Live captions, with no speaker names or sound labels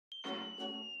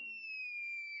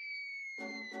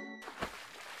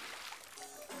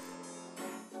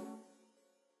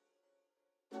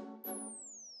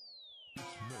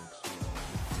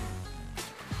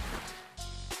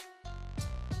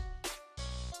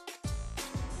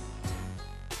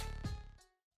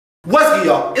What's good,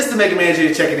 y'all? It's the Mega Man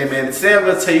here checking in, man. Today I'm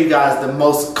going to tell you guys the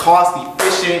most cost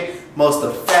efficient, most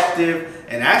effective,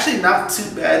 and actually not too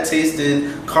bad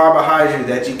tasting carbohydrate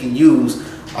that you can use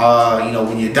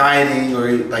when you're dieting,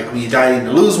 or like when you're dieting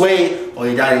to lose weight or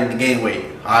you're dieting to gain weight.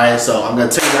 Alright, so I'm going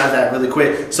to tell you guys that really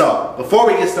quick. So before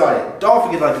we get started, don't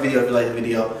forget to like the video if you like the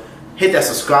video. Hit that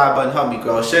subscribe button, help me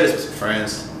grow, share this with some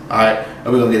friends. Alright, and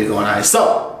we're going to get it going. Alright,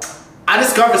 so I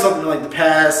discovered something like the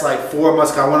past 4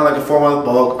 months ago. I went on like a 4-month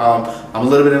bulk. I'm a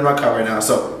little bit in my cut right now.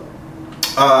 So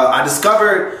I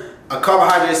discovered a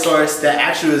carbohydrate source that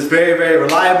actually is very, very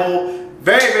reliable,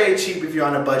 very, very cheap if you're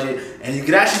on a budget, and you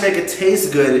can actually make it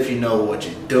taste good if you know what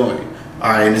you're doing.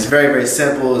 Alright, and it's very, very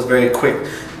simple, it's very quick,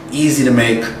 easy to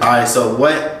make. Alright, so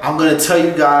what I'm gonna tell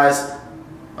you guys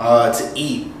to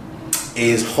eat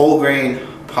is whole grain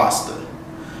pasta.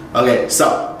 Okay,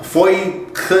 so before you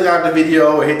click out the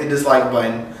video or hit the dislike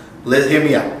button, let's hear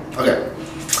me out. Okay,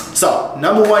 so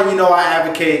number one, I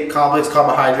advocate complex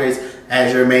carbohydrates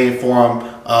as your main form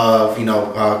of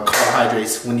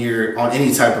carbohydrates when you're on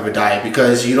any type of a diet,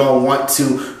 because you don't want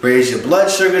to raise your blood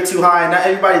sugar too high. Not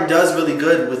everybody does really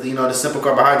good with the simple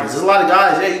carbohydrates. There's a lot of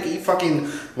guys, yeah, you can eat fucking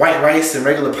white rice and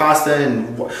regular pasta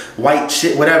and white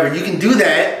shit, whatever. You can do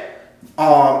that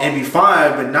and be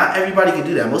fine, but not everybody can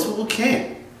do that. Most people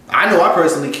can't. I know I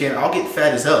personally can't. I'll get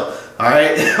fat as hell. All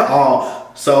right.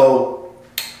 So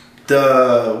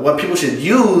what people should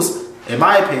use, in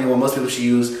my opinion, what most people should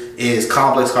use is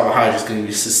complex carbohydrates. Going to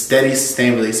give you steady,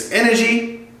 sustained release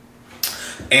energy,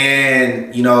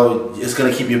 and it's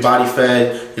going to keep your body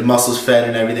fed, your muscles fed,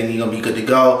 and everything. You're going to be good to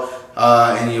go,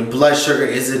 and your blood sugar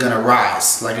isn't going to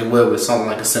rise like it would with something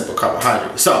like a simple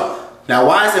carbohydrate. So now,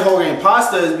 why is it whole grain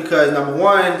pasta? Is because number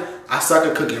one, I suck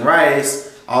at cooking rice.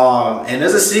 And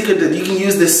there's a secret that you can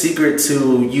use this secret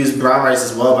to use brown rice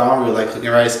as well, but I don't really like cooking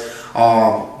rice. The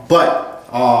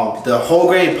whole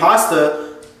grain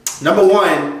pasta, number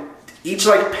one, each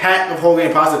pack of whole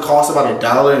grain pasta costs about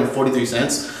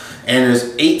 $1.43, and there's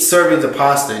 8 servings of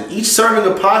pasta, and each serving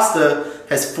of pasta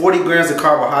has 40 grams of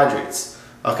carbohydrates.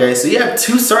 Okay, so you have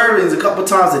 2 servings a couple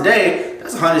times a day.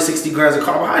 That's 160 grams of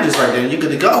carbohydrates right there, and you're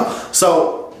good to go.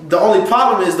 So the only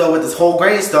problem is though with this whole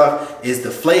grain stuff is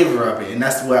the flavor of it, and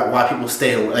that's why people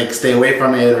stay away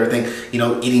from it, or think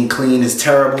eating clean is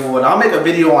terrible. And I'll make a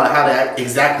video on how to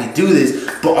exactly do this.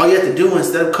 But all you have to do,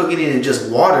 instead of cooking it in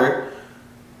just water,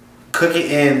 cook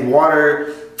it in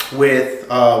water with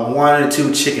 1 or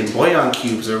 2 chicken bouillon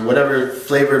cubes, or whatever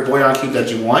flavored bouillon cube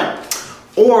that you want,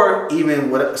 or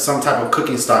even some type of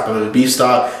cooking stock, whether beef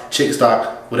stock, chicken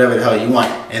stock, whatever the hell you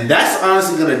want. And that's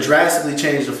honestly going to drastically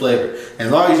change the flavor. And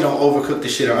as long as you don't overcook the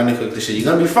shit or undercook the shit, you're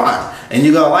going to be fine. And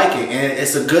you're going to like it. And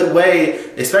it's a good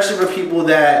way, especially for people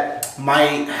that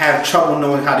might have trouble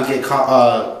knowing how to get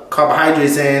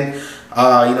carbohydrates in,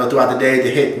 throughout the day to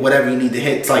hit whatever you need to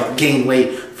hit, to like gain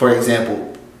weight, for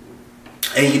example.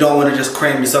 And you don't want to just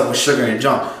cram yourself with sugar and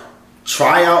junk.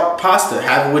 Try out pasta,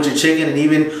 have it with your chicken. And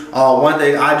even one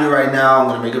thing I do right now, I'm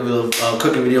going to make a little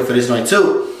cooking video for this night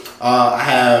too. I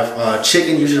have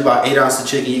chicken, usually about 8 ounces of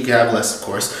chicken. You can have less, of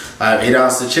course. I have 8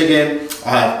 ounces of chicken.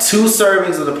 I have 2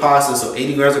 servings of the pasta, so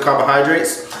 80 grams of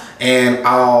carbohydrates. And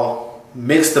I'll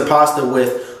mix the pasta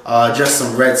with just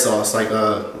some red sauce, I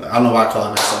don't know why I call it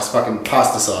red sauce, fucking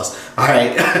pasta sauce. All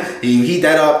right, you heat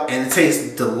that up, and it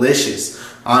tastes delicious,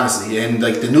 honestly. And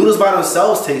the noodles by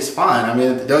themselves taste fine. I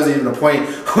mean, there was even a point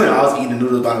when I was eating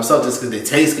noodles by themselves just because they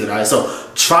taste good. All right, so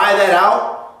try that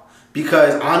out,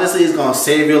 because honestly it's going to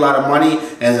save you a lot of money,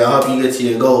 and it'll help you get to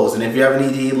your goals. And if you ever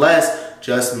need to eat less,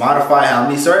 just modify how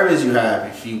many servings you have.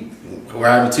 If you were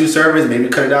having 2 servings, maybe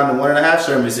cut it down to 1.5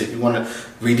 servings if you want to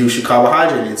reduce your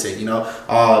carbohydrate intake.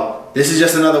 This is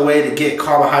just another way to get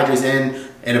carbohydrates in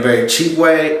a very cheap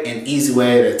way and easy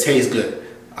way that tastes good.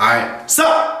 Alright, so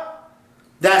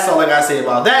that's all I gotta say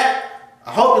about that.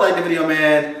 I hope you liked the video,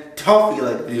 man. Don't forget to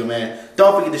like the video, man.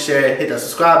 Don't forget to share it. Hit that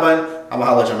subscribe button. I'm gonna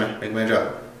holler at you, man. Make man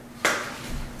drop.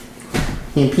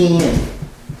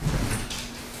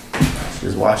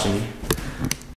 Just watching me.